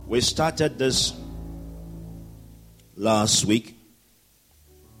We started this last week.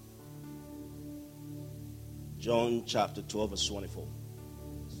 John chapter 12, verse 24.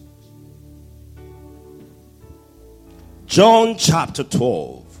 John chapter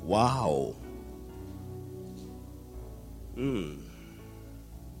 12. Wow.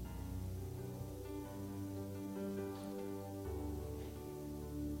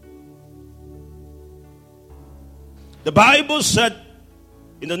 The Bible said,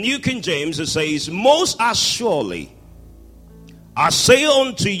 in the New King James, it says, most assuredly, I say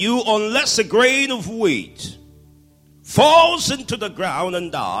unto you, unless a grain of wheat falls into the ground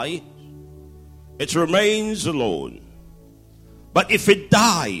and die, it remains alone. But if it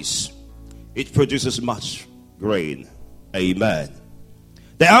dies, it produces much grain. Amen.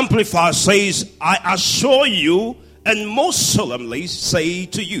 The Amplifier says, I assure you and most solemnly say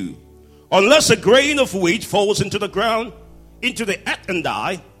to you, unless a grain of wheat falls into the ground, into the earth and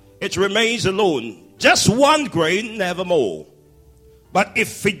die, it remains alone. Just one grain, never more. But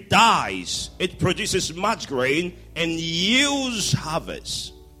if it dies, it produces much grain and yields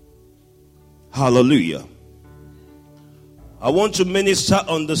harvest. Hallelujah. I want to minister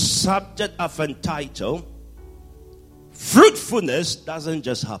on the subject I've entitled, fruitfulness doesn't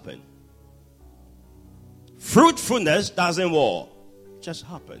just happen. Fruitfulness doesn't what? Just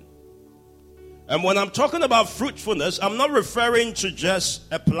happen. And when I'm talking about fruitfulness, I'm not referring to just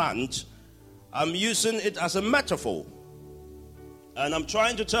a plant. I'm using it as a metaphor. And I'm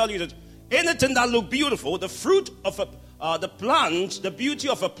trying to tell you that anything that looks beautiful, the fruit of the plant, the beauty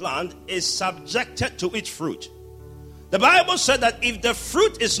of a plant is subjected to its fruit. The Bible said that if the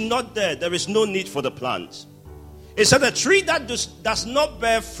fruit is not there, there is no need for the plant. It said a tree that does not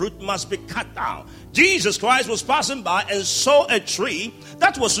bear fruit must be cut down. Jesus Christ was passing by and saw a tree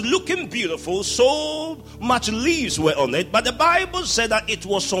that was looking beautiful. So much leaves were on it. But the Bible said that it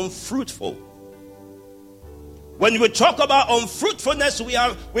was unfruitful. When we talk about unfruitfulness,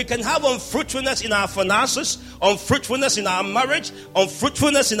 we can have unfruitfulness in our finances, unfruitfulness in our marriage,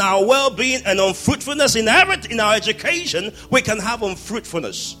 unfruitfulness in our well-being, and unfruitfulness in our education. We can have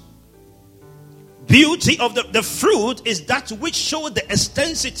unfruitfulness. Beauty of the fruit is that which shows the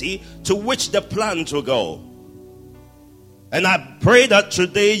extensity to which the plant will go. And I pray that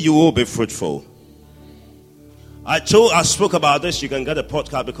today you will be fruitful. I spoke about this. You can get a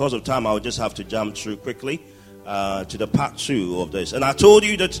podcast. Because of time, I'll just have to jump through quickly to the part 2 of this. And I told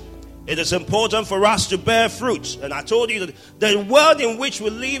you that it is important for us to bear fruit. And I told you that the world in which we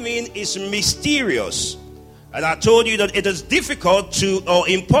live in is mysterious. And I told you that it is difficult or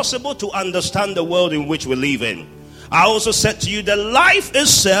impossible to understand the world in which we live in. I also said to you that life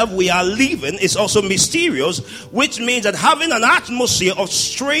itself we are living is also mysterious, which means that having an atmosphere of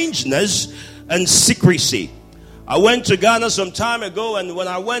strangeness and secrecy. I went to Ghana some time ago, and when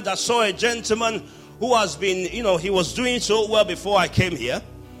I went, I saw a gentleman who has been, he was doing so well before I came here.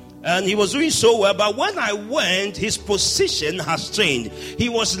 And he was doing so well, but when I went, his position has changed. He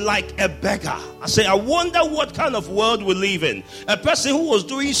was like a beggar. I say, I wonder what kind of world we live in. A person who was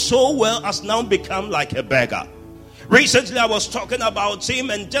doing so well has now become like a beggar. Recently, I was talking about him,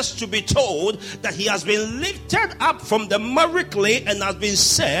 and just to be told that he has been lifted up from the miry clay and has been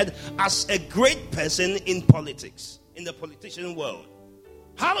said as a great person in politics, in the politician world.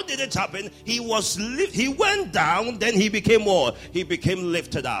 How did it happen? He went down, then he became what? He became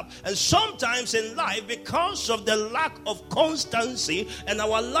lifted up. And sometimes in life, because of the lack of constancy, and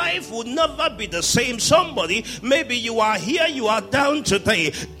our life will never be the same. Somebody, maybe you are here, you are down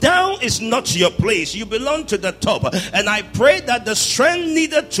today. Down is not your place. You belong to the top. And I pray that the strength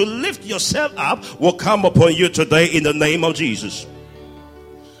needed to lift yourself up will come upon you today in the name of Jesus.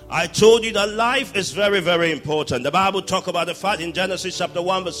 I told you that life is very, very important. The Bible talks about the fact in Genesis chapter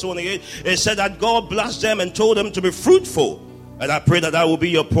 1 verse 28. It said that God blessed them and told them to be fruitful. And I pray that will be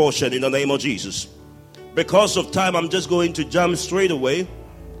your portion in the name of Jesus. Because of time, I'm just going to jump straight away.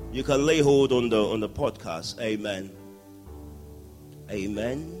 You can lay hold on the podcast. Amen.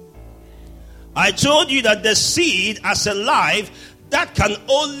 Amen. I told you that the seed as a life that can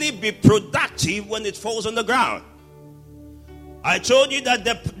only be productive when it falls on the ground. I told you that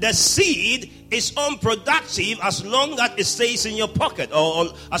the seed is unproductive as long as it stays in your pocket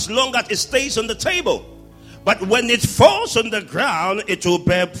or as long as it stays on the table. But when it falls on the ground, it will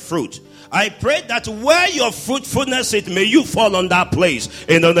bear fruit. I pray that where your fruitfulness is, may you fall on that place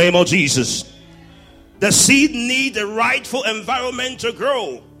in the name of Jesus. The seed needs the rightful environment to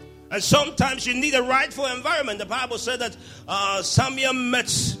grow. And sometimes you need a rightful environment. The Bible said that Samuel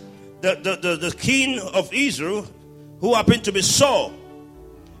met the king of Israel, who happened to be Saul.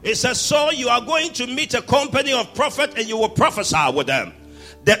 It says, Saul, you are going to meet a company of prophets and you will prophesy with them.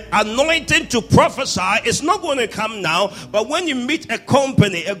 The anointing to prophesy is not going to come now, but when you meet a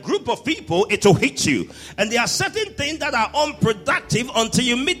company, a group of people, it will hit you. And there are certain things that are unproductive until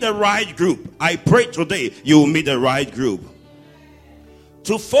you meet the right group. I pray today you will meet the right group.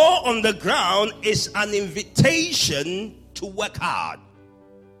 To fall on the ground is an invitation to work hard.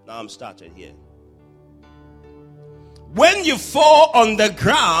 Now I'm starting here. When you fall on the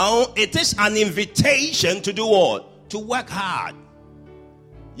ground, it is an invitation to do what? To work hard.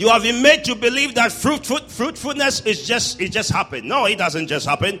 You have been made to believe that fruitfulness is just happen. No, it doesn't just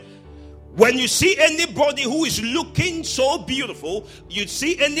happen. When you see anybody who is looking so beautiful, you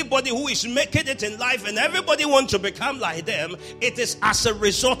see anybody who is making it in life and everybody wants to become like them, it is as a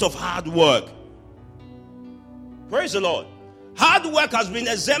result of hard work. Praise the Lord. Hard work has been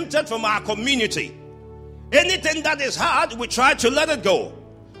exempted from our community. Anything that is hard, we try to let it go.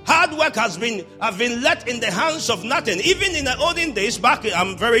 Hard work have been let in the hands of nothing. Even in the olden days,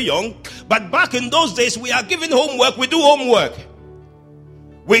 I'm very young, but back in those days, we are given homework, we do homework.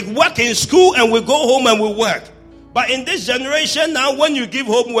 We work in school and we go home and we work. But in this generation now, when you give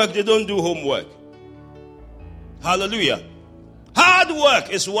homework, they don't do homework. Hallelujah. Hard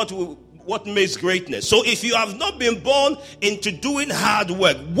work is what makes greatness. So if you have not been born into doing hard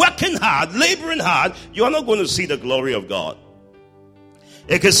work, working hard, laboring hard, you are not going to see the glory of God.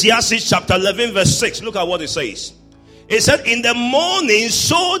 Ecclesiastes chapter 11 verse 6. Look at what it says. It said, in the morning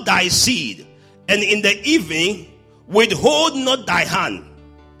sow thy seed, and in the evening withhold not thy hand.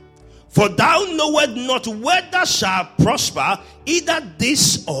 For thou knowest not whether shall prosper either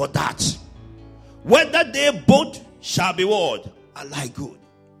this or that, whether they both shall be what? Alike good.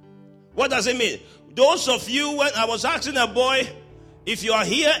 What does it mean? Those of you, when I was asking a boy, if you are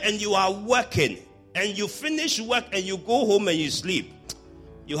here and you are working and you finish work and you go home and you sleep,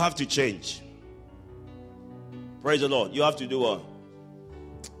 you have to change. Praise the Lord. You have to do what?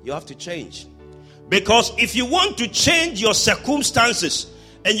 You have to change. Because if you want to change your circumstances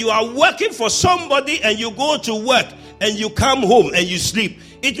and you are working for somebody and you go to work and you come home and you sleep,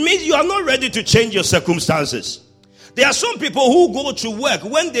 it means you are not ready to change your circumstances. There are some people who go to work.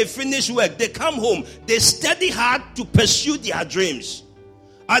 When they finish work, they come home. They study hard to pursue their dreams.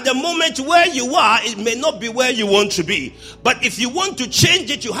 At the moment where you are, it may not be where you want to be. But if you want to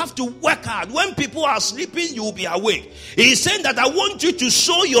change it, you have to work hard. When people are sleeping, you will be awake. He's saying that I want you to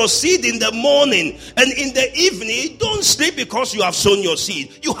sow your seed in the morning. And in the evening, don't sleep because you have sown your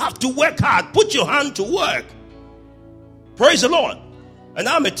seed. You have to work hard. Put your hand to work. Praise the Lord. And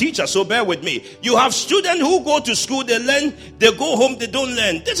I'm a teacher, so bear with me. You have students who go to school, they learn, they go home, they don't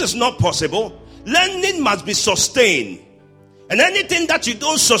learn. This is not possible. Learning must be sustained. And anything that you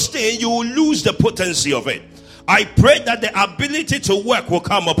don't sustain, you will lose the potency of it. I pray that the ability to work will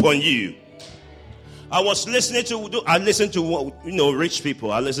come upon you. I listen to rich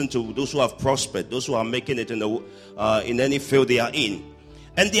people. I listen to those who have prospered, those who are making it in any field they are in.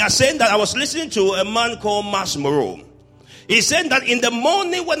 And they are saying that I was listening to a man called Mas Moreau. He said that in the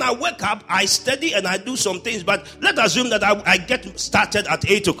morning when I wake up, I study and I do some things. But let's assume that I get started at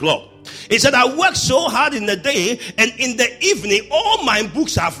 8 o'clock. He said, I work so hard in the day, and in the evening, all my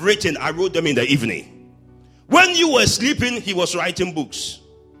books I've written, I wrote them in the evening. When you were sleeping, he was writing books.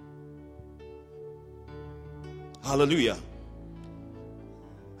 Hallelujah.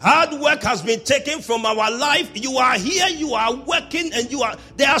 Hard work has been taken from our life. You are here, you are working, and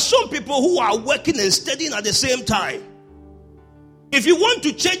there are some people who are working and studying at the same time. If you want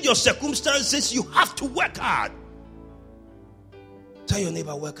to change your circumstances, you have to work hard. Tell your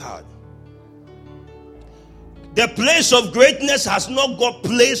neighbor, work hard. The place of greatness has not got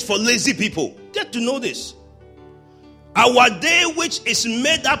place for lazy people. Get to know this. Our day, which is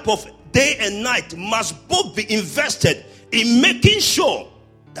made up of day and night, must both be invested in making sure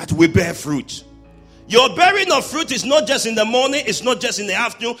that we bear fruit. Your bearing of fruit is not just in the morning, it's not just in the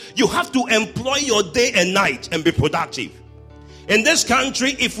afternoon. You have to employ your day and night and be productive. In this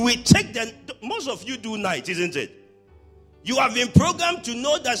country, if we take most of you do night, isn't it? You have been programmed to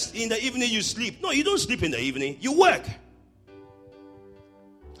know that in the evening you sleep. No, you don't sleep in the evening. You work.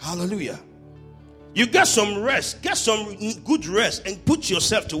 Hallelujah. You get some rest. Get some good rest and put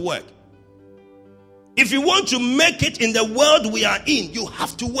yourself to work. If you want to make it in the world we are in, you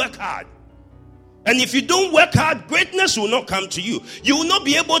have to work hard. And if you don't work hard, greatness will not come to you. You will not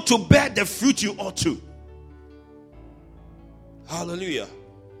be able to bear the fruit you ought to. Hallelujah.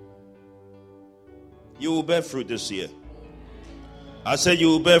 You will bear fruit this year. I said you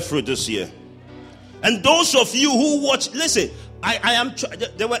will bear fruit this year. And those of you who watch, listen,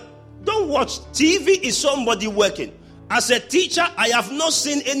 don't watch. TV is somebody working. As a teacher, I have not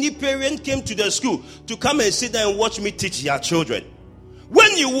seen any parent came to the school to come and sit there and watch me teach their children.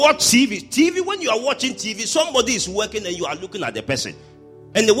 When you watch TV, when you are watching TV, somebody is working and you are looking at the person.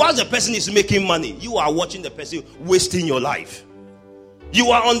 And while the person is making money, you are watching the person wasting your life.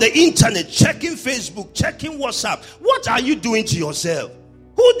 You are on the internet, checking Facebook, checking WhatsApp. What are you doing to yourself?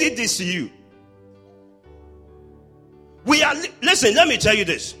 Who did this to you? Listen, let me tell you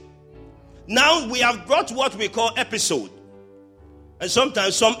this. Now we have brought what we call episode. And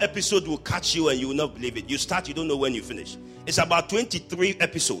sometimes some episode will catch you and you will not believe it. You start, you don't know when you finish. It's about 23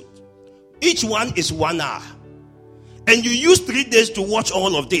 episodes. Each one is 1 hour. And you use 3 days to watch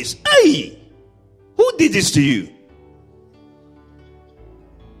all of this. Hey! Who did this to you?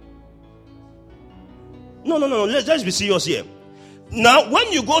 No. Let's be serious here. Now,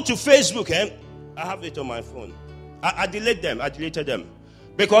 when you go to Facebook, I have it on my phone. I deleted them.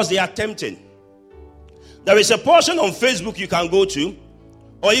 Because they are tempting. There is a portion on Facebook you can go to.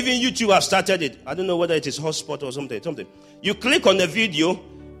 Or even YouTube has started it. I don't know whether it is Hotspot or something. You click on the video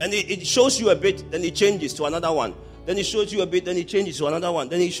and it shows you a bit, then it changes to another one. Then it shows you a bit, then it changes to another one.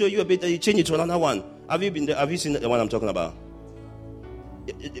 Then it shows you a bit, then it changes to another one. Have you been there? Have you seen the one I'm talking about?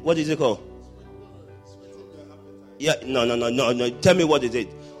 What is it called? Yeah, no. Tell me what is it?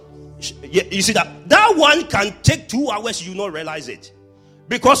 Yeah, you see that one can take 2 hours, you not realize it.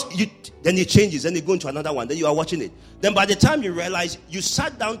 Because then it changes, then you go into another one, then you are watching it. Then by the time you realize you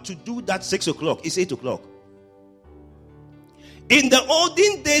sat down to do that 6 o'clock, it's 8 o'clock. In the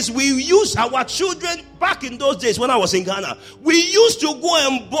olden days, we used our children, back in those days when I was in Ghana, we used to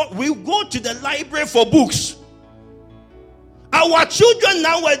go to the library for books. Our children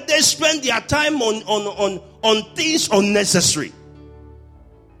nowadays spend their time on things unnecessary.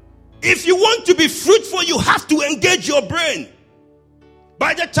 If you want to be fruitful, you have to engage your brain.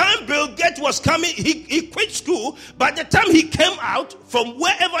 By the time Bill Gates was coming, he quit school. By the time he came out from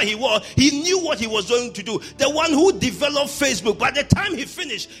wherever he was, he knew what he was going to do. The one who developed Facebook, by the time he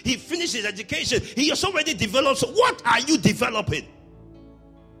finished his education, he has already developed. So what are you developing?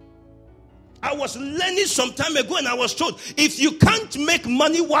 I was learning some time ago and I was told, if you can't make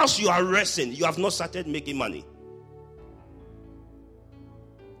money whilst you are resting, you have not started making money.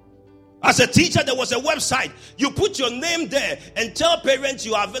 As a teacher, there was a website. You put your name there and tell parents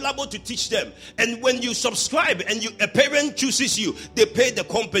you are available to teach them. And when you subscribe and a parent chooses you, they pay the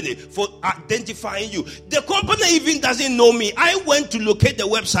company for identifying you. The company even doesn't know me. I went to locate the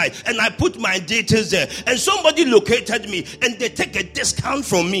website and I put my details there. And somebody located me and they take a discount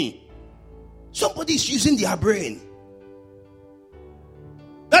from me. Somebody is using their brain.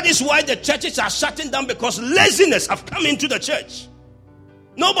 That is why the churches are shutting down, because laziness have come into the church.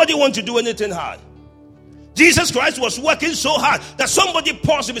 Nobody wants to do anything hard. Jesus Christ was working so hard that somebody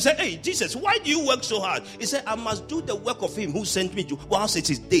paused him and said, hey, Jesus, why do you work so hard? He said, I must do the work of him who sent me to whilst it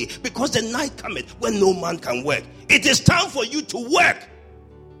is day, because the night cometh when no man can work. It is time for you to work.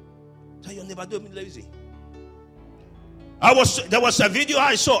 Tell your neighbor, don't be lazy. There was a video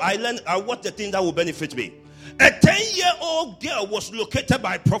I saw. I watched the thing that will benefit me. A 10-year-old girl was located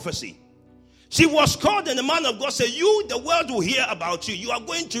by prophecy. She was called, and the man of God said, the world will hear about you. You are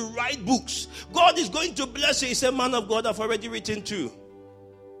going to write books. God is going to bless you. He said, man of God, I've already written 2.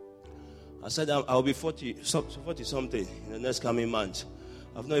 I said, I'll be 40 something in the next coming months.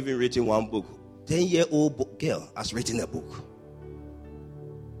 I've not even written 1 book. 10-year-old girl has written a book.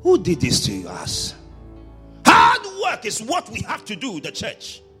 Who did this to us? Hard work is what we have to do, the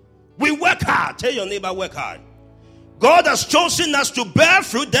church. We work hard. Tell your neighbor, work hard. God has chosen us to bear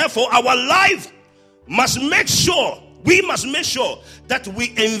fruit. Therefore, our life we must make sure that we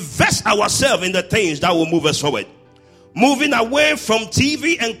invest ourselves in the things that will move us forward. Moving away from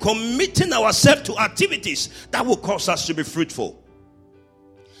TV and committing ourselves to activities that will cause us to be fruitful.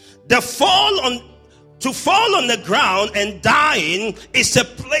 To fall on the ground and dying is a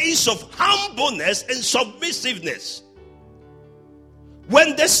place of humbleness and submissiveness.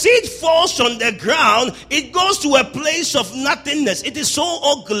 When the seed falls on the ground, it goes to a place of nothingness. It is so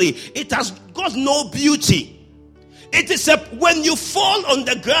ugly. It has got no beauty. When you fall on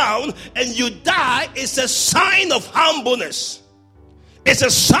the ground and you die, it's a sign of humbleness. It's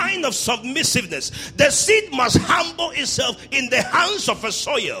a sign of submissiveness. The seed must humble itself in the hands of a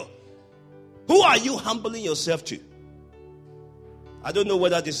soil. Who are you humbling yourself to? I don't know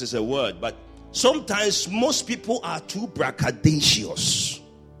whether this is a word, but sometimes most people are too braggadocious.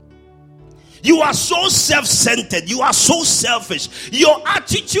 You are so self-centered. You are so selfish. Your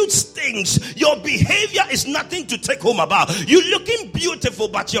attitude stinks. Your behavior is nothing to take home about. You're looking beautiful,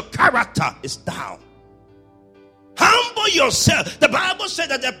 but your character is down. Humble yourself. The Bible said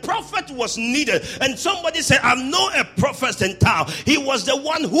that the prophet was needed. And somebody said, I know a prophet in town. He was the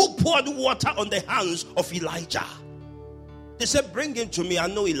one who poured water on the hands of Elijah. They said, bring him to me. I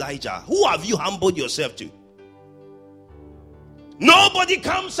know Elijah. Who have you humbled yourself to? Nobody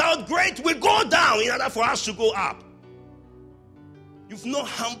comes out great. We go down in order for us to go up. You've not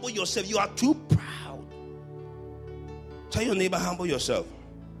humbled yourself. You are too proud. Tell your neighbor, humble yourself.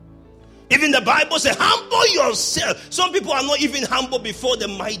 Even the Bible says, humble yourself. Some people are not even humble before the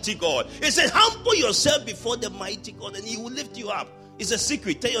mighty God. It says, humble yourself before the mighty God and he will lift you up. It's a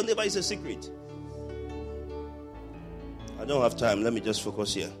secret. Tell your neighbor it's a secret. I don't have time. Let me just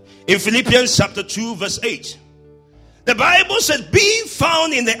focus here. In Philippians chapter 2 verse 8. The Bible says, being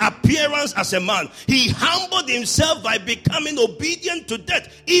found in the appearance as a man, he humbled himself by becoming obedient to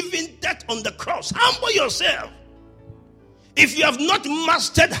death, even death on the cross. Humble yourself. If you have not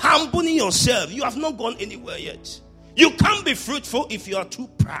mastered humbling yourself, you have not gone anywhere yet. You can't be fruitful if you are too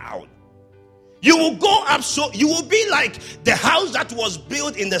proud. You will go up you will be like the house that was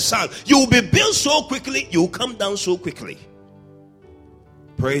built in the sun. You will be built so quickly, you will come down so quickly.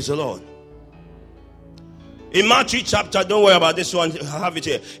 Praise the Lord. In Matthew chapter, don't worry about this one, I have it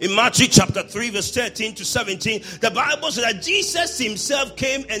here. In Matthew chapter 3 verse 13 to 17, the Bible says that Jesus himself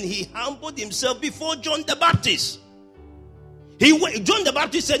came and he humbled himself before John the Baptist. John the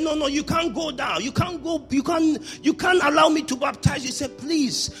Baptist said, no, you can't go down. You can't allow me to baptize you. He said,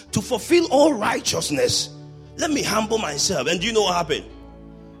 please, to fulfill all righteousness, let me humble myself. And do you know what happened?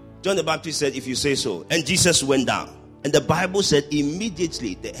 John the Baptist said, if you say so. And Jesus went down. And the Bible said,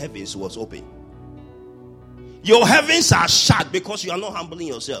 immediately the heavens was open. Your heavens are shut because you are not humbling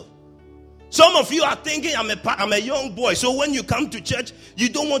yourself. Some of you are thinking, I'm a young boy. So when you come to church, you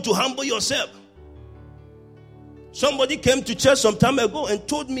don't want to humble yourself. Somebody came to church some time ago and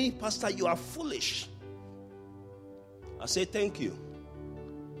told me, Pastor, you are foolish. I said, thank you.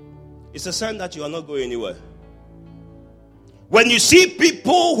 It's a sign that you are not going anywhere. When you see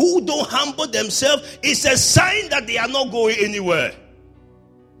people who don't humble themselves, it's a sign that they are not going anywhere.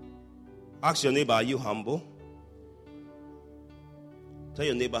 Ask your neighbor, are you humble? Tell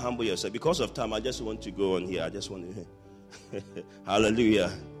your neighbor, humble yourself. Because of time, I just want to go on here. I just want to...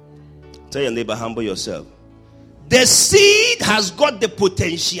 Hallelujah. Tell your neighbor, humble yourself. The seed has got the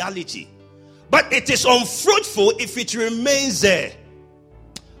potentiality, but it is unfruitful if it remains there.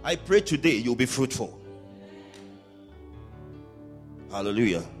 I pray today you'll be fruitful.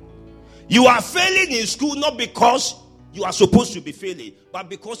 Hallelujah. You are failing in school not because you are supposed to be failing, but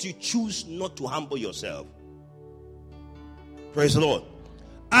because you choose not to humble yourself. Praise the Lord.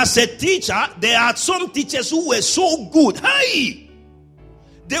 As a teacher, there are some teachers who were so good. Hey!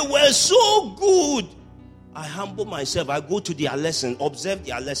 They were so good. I humble myself. I go to their lesson, observe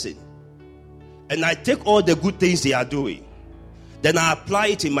their lesson. And I take all the good things they are doing. Then I apply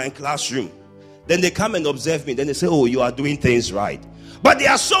it in my classroom. Then they come and observe me. Then they say, oh, you are doing things right. But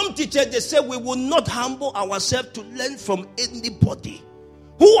there are some teachers, they say, we will not humble ourselves to learn from anybody.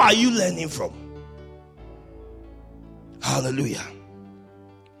 Who are you learning from? Hallelujah.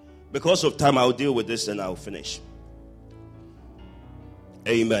 Because of time, I'll deal with this and I'll finish.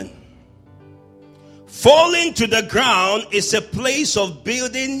 Amen. Falling to the ground is a place of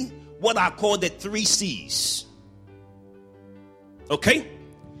building what I call the 3 C's. Okay?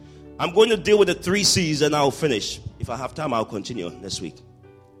 I'm going to deal with the 3 C's and I'll finish. If I have time, I'll continue next week.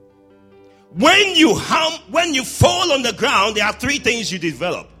 When you fall on the ground, there are 3 things you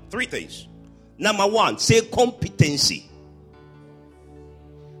develop. 3 things. Number 1, say competency.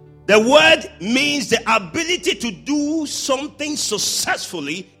 The word means the ability to do something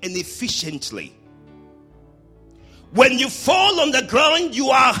successfully and efficiently. When you fall on the ground, you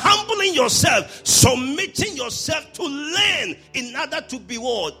are humbling yourself, submitting yourself to learn in order to be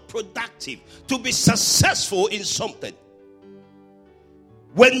what? Productive, to be successful in something.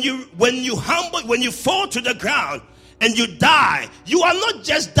 When you fall to the ground and you die, you are not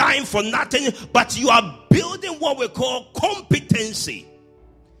just dying for nothing, but you are building what we call competency.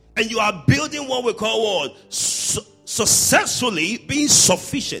 And you are building what we call what? Successfully being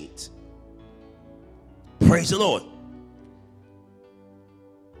sufficient. Praise the Lord.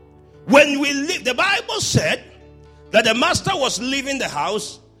 When we leave, the Bible said that the master was leaving the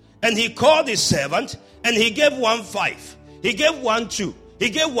house and he called his servant and he gave 1 5. He gave 1 2. He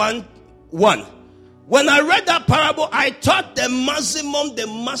gave 1 1. When I read that parable, I thought the maximum the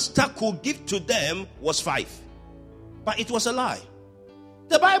master could give to them was 5. But it was a lie.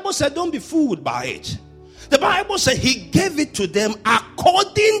 The Bible said, don't be fooled by it. The Bible said he gave it to them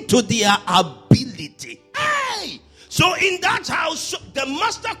according to their ability. Hey! So in that house, the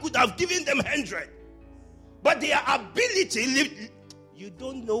master could have given them 100. But their ability, you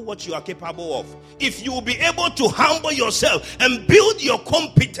don't know what you are capable of. If you will be able to humble yourself and build your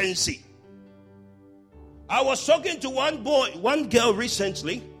competency. I was talking to one girl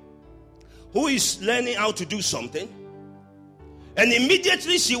recently who is learning how to do something. And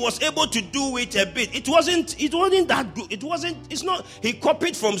immediately she was able to do it a bit. It wasn't that good. He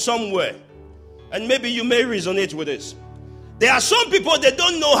copied from somewhere. And maybe you may resonate with this. There are some people, they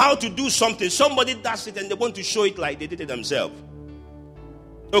don't know how to do something. Somebody does it and they want to show it like they did it themselves.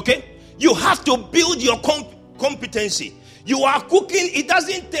 Okay? You have to build your competency. You are cooking, it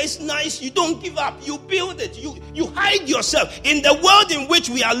doesn't taste nice, you don't give up, you build it, you hide yourself. In the world in which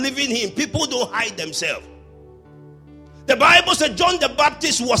we are living in, people don't hide themselves. The Bible said John the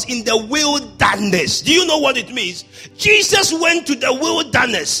Baptist was in the wilderness. Do you know what it means? Jesus went to the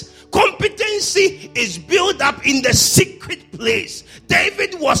wilderness. Competency is built up in the secret place.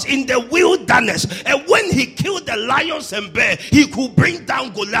 David was in the wilderness, and when he killed the lions and bear, he could bring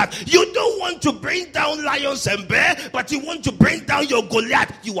down Goliath. You don't want to bring down lions and bear, but you want to bring down your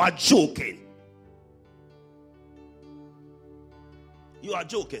Goliath. You are joking. You are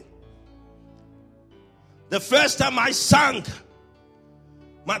joking. The first time I sang,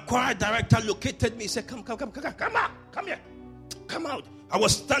 my choir director located me. He said, come out, come here, come out. I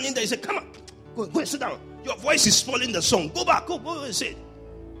was standing there. He said, come on, go and sit down. Your voice is spoiling the song. Go back, go and sit.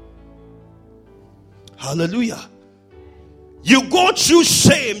 Hallelujah. You go through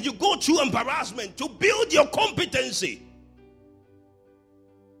shame. You go through embarrassment to build your competency.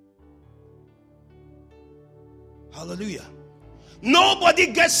 Hallelujah. Nobody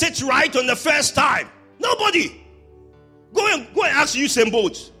gets it right on the first time. Nobody. Go and ask Usain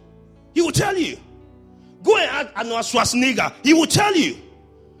Bolt. He will tell you. Go and ask Arnold Schwarzenegger. He will tell you.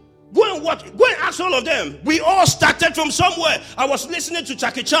 Go and ask all of them. We all started from somewhere. I was listening to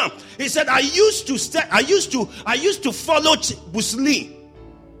Jackie Chan. He said, I used to follow Bruce Lee.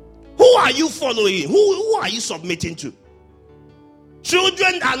 Who are you following? Who are you submitting to?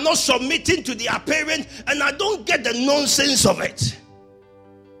 Children are not submitting to their parents, and I don't get the nonsense of it.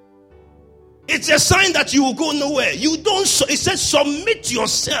 It's a sign that you will go nowhere. It says submit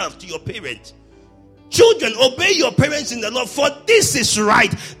yourself to your parents. Children, obey your parents in the Lord, for this is right.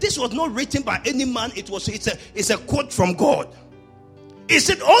 This was not written by any man. It's a quote from God. It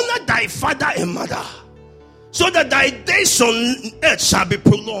said, honor thy father and mother, so that thy days on earth shall be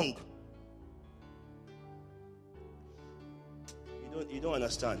prolonged. You don't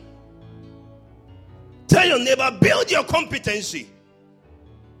understand. Tell your neighbor, build your competency.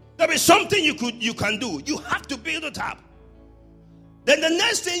 There is something you can do. You have to build it up. Then the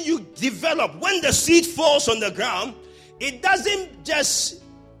next thing you develop, when the seed falls on the ground, it doesn't just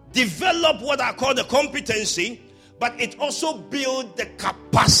develop what I call the competency, but it also builds the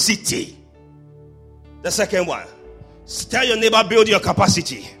capacity. The second one. Tell your neighbor, build your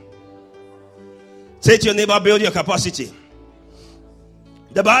capacity. Say to your neighbor, build your capacity.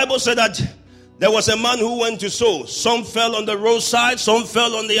 The Bible said that there was a man who went to sow. Some fell on the roadside, some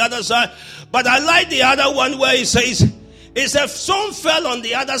fell on the other side. But I like the other one where he says, some fell on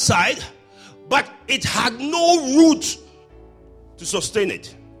the other side, but it had no root to sustain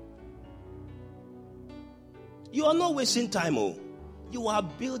it. You are not wasting time, you are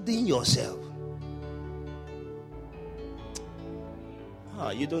building yourself.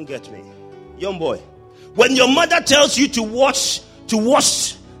 You don't get me. Young boy, when your mother tells you to wash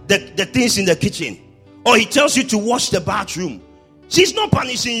the things in the kitchen, or he tells you to wash the bathroom, she's not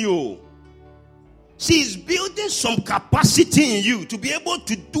punishing you. She is building some capacity in you to be able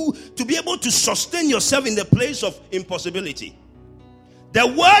to sustain yourself in the place of impossibility. The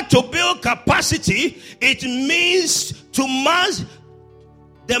word to build capacity, it means to mass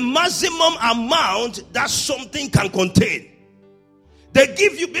the maximum amount that something can contain. They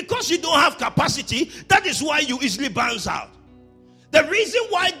give you, because you don't have capacity, that is why you easily bounce out. The reason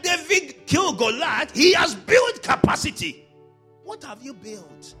why David killed Goliath, he has built capacity. What have you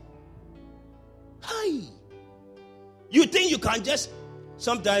built? Hi. You think you can just...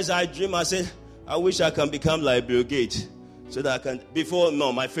 Sometimes I dream, I say, I wish I can become like Bill Gates. So that I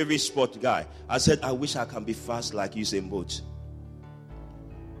can... my favorite sport guy. I said, I wish I can be fast like Usain Bolt.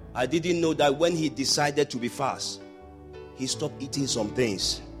 I didn't know that when he decided to be fast, he stopped eating some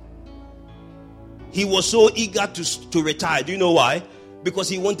things. He was so eager to retire. Do you know why? Because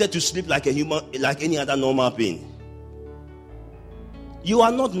he wanted to sleep like a human, like any other normal being. You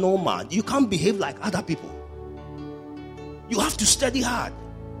are not normal. You can't behave like other people. You have to study hard.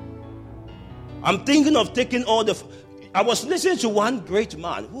 I'm thinking of taking all the... I was listening to one great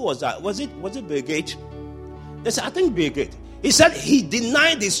man. Who was that? Was it Bill Gates? They said, I think Bill Gates. He said he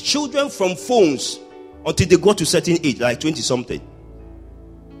denied his children from phones until they got to a certain age, like 20-something.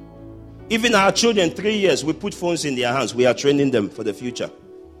 Even our children, 3 years, we put phones in their hands. We are training them for the future.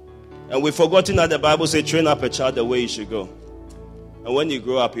 And we've forgotten that the Bible says, train up a child the way he should go. And when you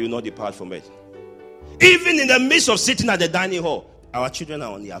grow up, you will not depart from it. Even in the midst of sitting at the dining hall, our children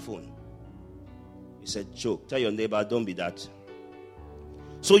are on their phone. It's a joke. Tell your neighbor, don't be that.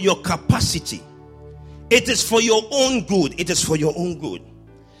 So your capacity, it is for your own good. It is for your own good.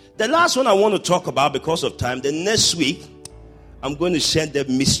 The last one I want to talk about because of time, the next week, I'm going to share the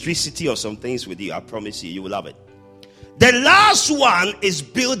mysticity of some things with you. I promise you, you will love it. The last one is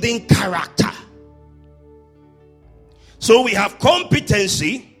building character. So we have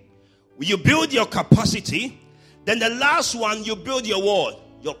competency. You build your capacity. Then the last one, you build your what?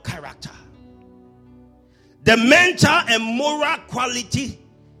 Your character. The mental and moral quality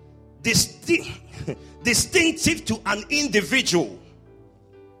distinctive to an individual.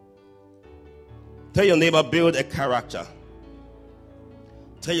 Tell your neighbor, build a character.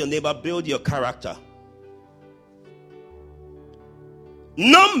 Tell your neighbor, build your character.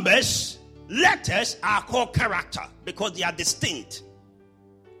 Numbers, letters are called character because they are distinct.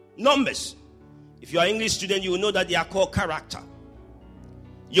 Numbers. If you are an English student, you will know that they are called character.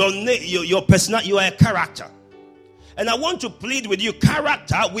 Your personality, you are a character. And I want to plead with you,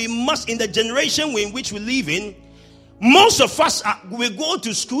 character, we must, in the generation in which we live in, most of us, we go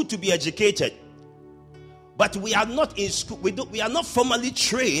to school to be educated. But we are not in school, we are not formally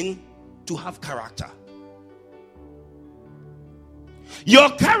trained to have character. Your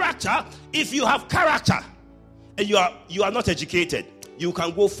character, if you have character and you are not educated, you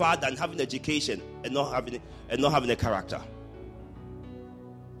can go far than having education and not having a character.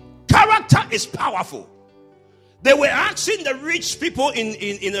 Character is powerful. They were asking the rich people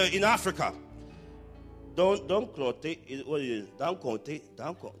in Africa. Yeah.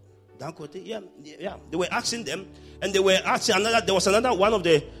 They were asking them, and they were asking there was another one of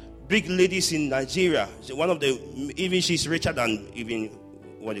the big ladies in Nigeria. One of the, even she's richer than even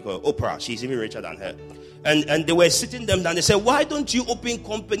Oprah. She's even richer than her. And they were sitting them down. They said, why don't you open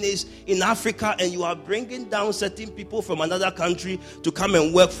companies in Africa and you are bringing down certain people from another country to come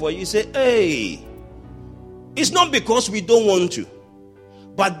and work for you? You say, hey, it's not because we don't want to,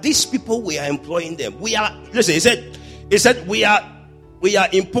 but these people, we are employing them. We are, listen, he said we are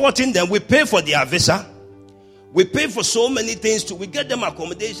importing them. We pay for their visa. We pay for so many things we get them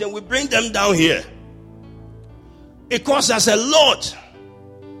accommodation. We bring them down here. It costs us a lot,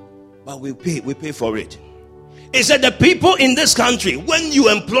 but we pay for it. He said the people in this country, when you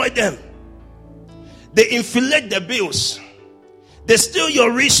employ them, they inflate the bills. They steal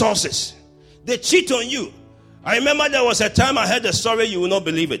your resources. They cheat on you. I remember there was a time I heard a story, you will not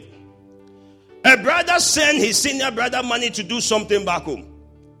believe it. A brother sent his senior brother money to do something back home.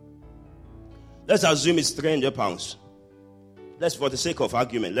 Let's assume it's 300 pounds. Let's, for the sake of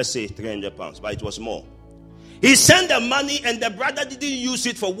argument, let's say 300 pounds, but it was more. He sent the money and the brother didn't use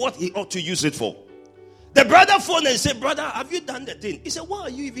it for what he ought to use it for. The brother phoned and said, brother, have you done the thing? He said, why are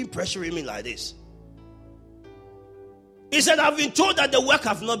you even pressuring me like this? He said, I've been told that the work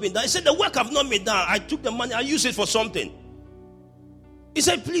have not been done. He said, the work have not been done. I took the money, I used it for something. He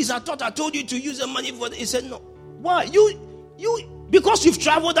said, please, I thought I told you to use the money for... He said, no. Why? Because you've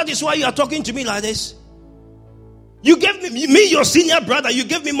traveled, that is why you are talking to me like this. You gave me, your senior brother, you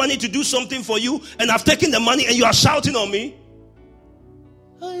gave me money to do something for you, and I've taken the money and you are shouting on me.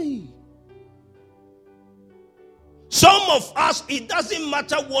 Hey. Some of us, it doesn't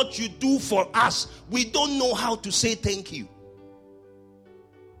matter what you do for us. We don't know how to say thank you.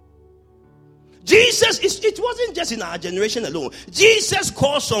 Jesus, it wasn't just in our generation alone. Jesus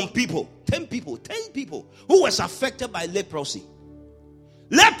called some people, 10 people who was affected by leprosy.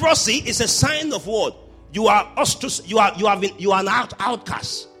 Leprosy is a sign of what? You are an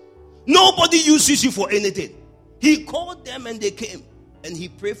outcast. Nobody uses you for anything. He called them and they came. And he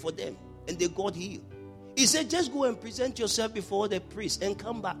prayed for them. And they got healed. He said, just go and present yourself before the priest and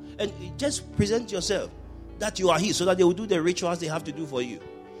come back. And just present yourself that you are healed, so that they will do the rituals they have to do for you.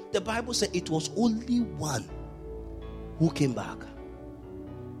 The Bible said it was only one who came back.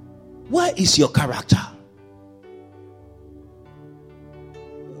 Where is your character?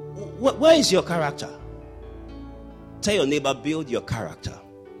 Where is your character? Tell your neighbor, build your character.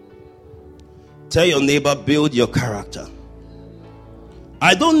 Tell your neighbor, build your character.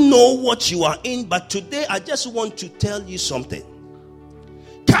 I don't know what you are in, but today I just want to tell you something.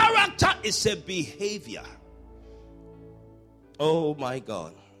 Character is a behavior. Oh my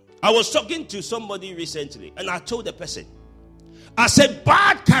God. I was talking to somebody recently, and I told the person, I said,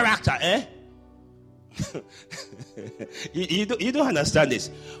 bad character, you don't understand this.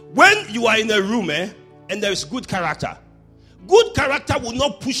 When you are in a room, and there is good character will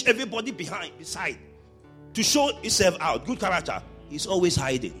not push everybody beside to show itself out. Good character is always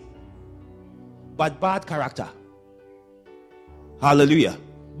hiding. but bad character. Hallelujah.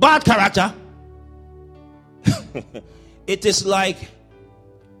 Bad character. It is like,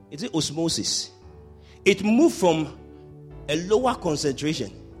 is it osmosis? It moved from a lower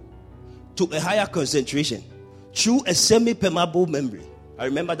concentration to a higher concentration through a semi-permeable membrane. I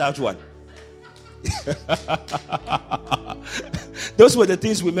remember that one. Those were the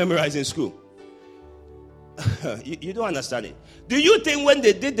things we memorized in school. You don't understand it. Do you think when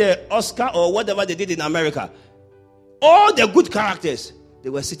they did the Oscar or whatever they did in America, all the good characters,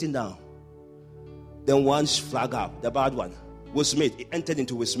 they were sitting down? Then one flag up, the bad one, Will Smith. He entered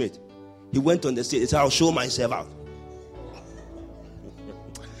into Will Smith. He went on the stage. He said, I'll show myself out.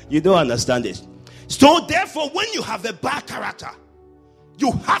 You don't understand this. So therefore, when you have a bad character,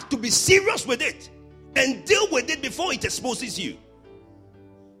 you have to be serious with it and deal with it before it exposes you.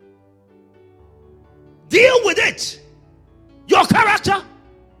 Deal with it. Your character.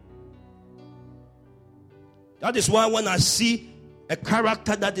 That is why when I see a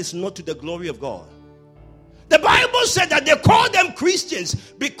character that is not to the glory of God, the Bible said that they called them Christians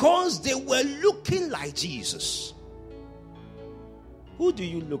because they were looking like Jesus. Who do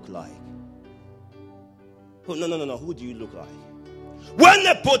you look like? Oh, no. Who do you look like? When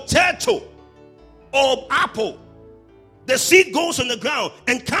a potato or apple, the seed goes on the ground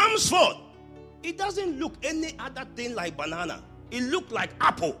and comes forth, it doesn't look any other thing like banana. It looks like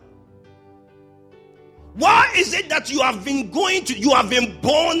apple. Why is it that you have been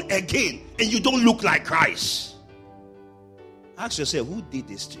born again and you don't look like Christ? Ask yourself, who did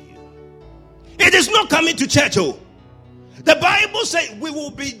this to you? It is not coming to church. The Bible says we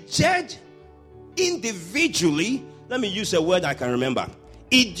will be judged individually. Let me use a word I can remember.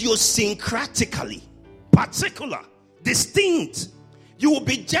 Idiosyncratically, particular, distinct. You will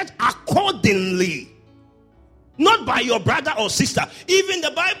be judged accordingly. Not by your brother or sister. Even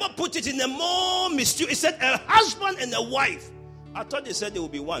the Bible put it in a more mysterious. It said a husband and a wife. I thought they said they will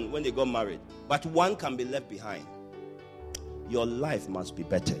be one when they got married. But one can be left behind. Your life must be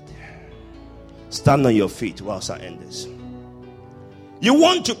bettered. Stand on your feet whilst I end this. You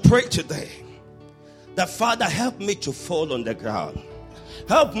want to pray today that, Father, help me to fall on the ground.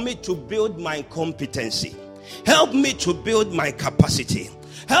 Help me to build my competency. Help me to build my capacity.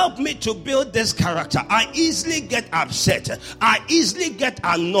 Help me to build this character. I easily get upset. I easily get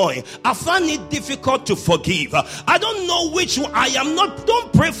annoyed. I find it difficult to forgive. I don't know which one I am not.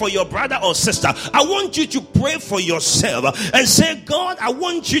 Don't pray for your brother or sister. I want you to pray for yourself and say, God, I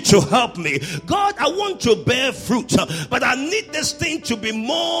want you to help me. God, I want to bear fruit, but I need this thing to be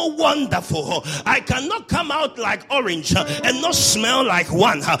more wonderful. I cannot come out like orange and not smell like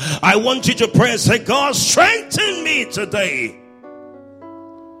one. I want you to pray and say, God, strengthen me today.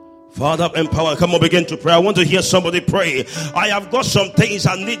 Father, empower. Come on, begin to pray. I want to hear somebody pray. I have got some things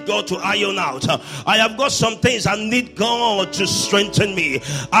I need God to iron out. I have got some things I need God to strengthen me.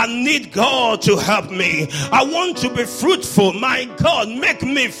 I need God to help me. I want to be fruitful. My God, make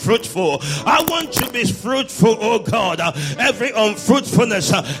me fruitful. I want to be fruitful, oh God. Every unfruitfulness,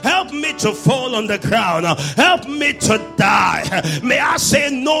 help me to fall on the ground. Help me to die. May I say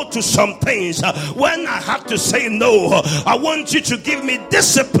no to some things. When I have to say no, I want you to give me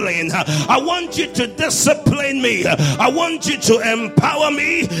discipline. I want you to discipline me. I want you to empower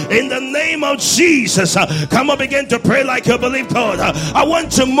me in the name of Jesus. Come on, begin to pray like you believe God. I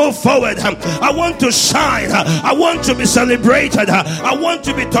want to move forward. I want to shine. I want to be celebrated. I want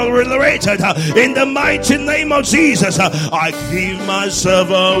to be tolerated in the mighty name of Jesus. I give myself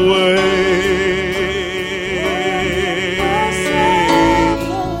away.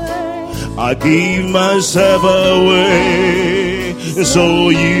 I give myself away so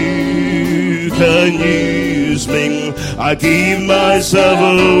you can use me. I give myself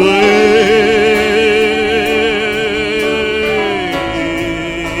away.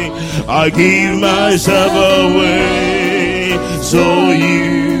 I give myself away so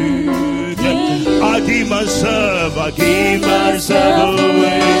you can. I give myself away.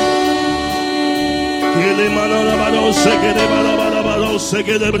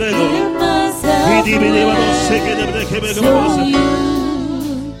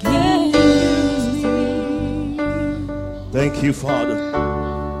 Thank you, Father.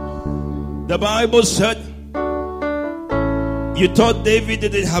 The Bible said you thought David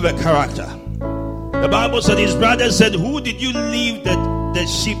didn't have a character. The Bible said his brother said, who did you leave the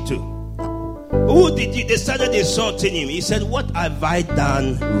sheep to? Who did you? They started insulting him. He said, what have I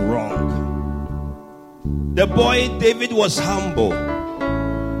done wrong? The boy David was humble.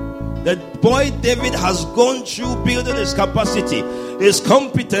 The boy David has gone through building his capacity, his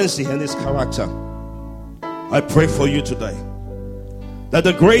competency, and his character. I pray for you today that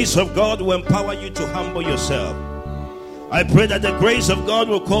the grace of God will empower you to humble yourself. I pray that the grace of God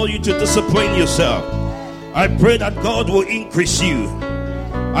will call you to discipline yourself. I pray that God will increase you.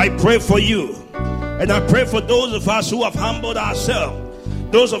 I pray for you. And I pray for those of us who have humbled ourselves,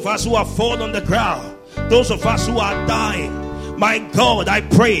 those of us who have fallen on the ground, those of us who are dying. My God, I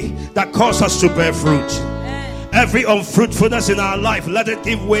pray that cause us to bear fruit. Every unfruitfulness in our life, let it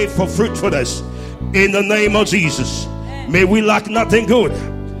give way for fruitfulness in the name of Jesus. May we lack nothing good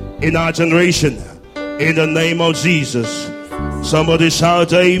in our generation in the name of Jesus. Somebody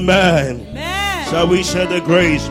shout amen. Shall we share the grace?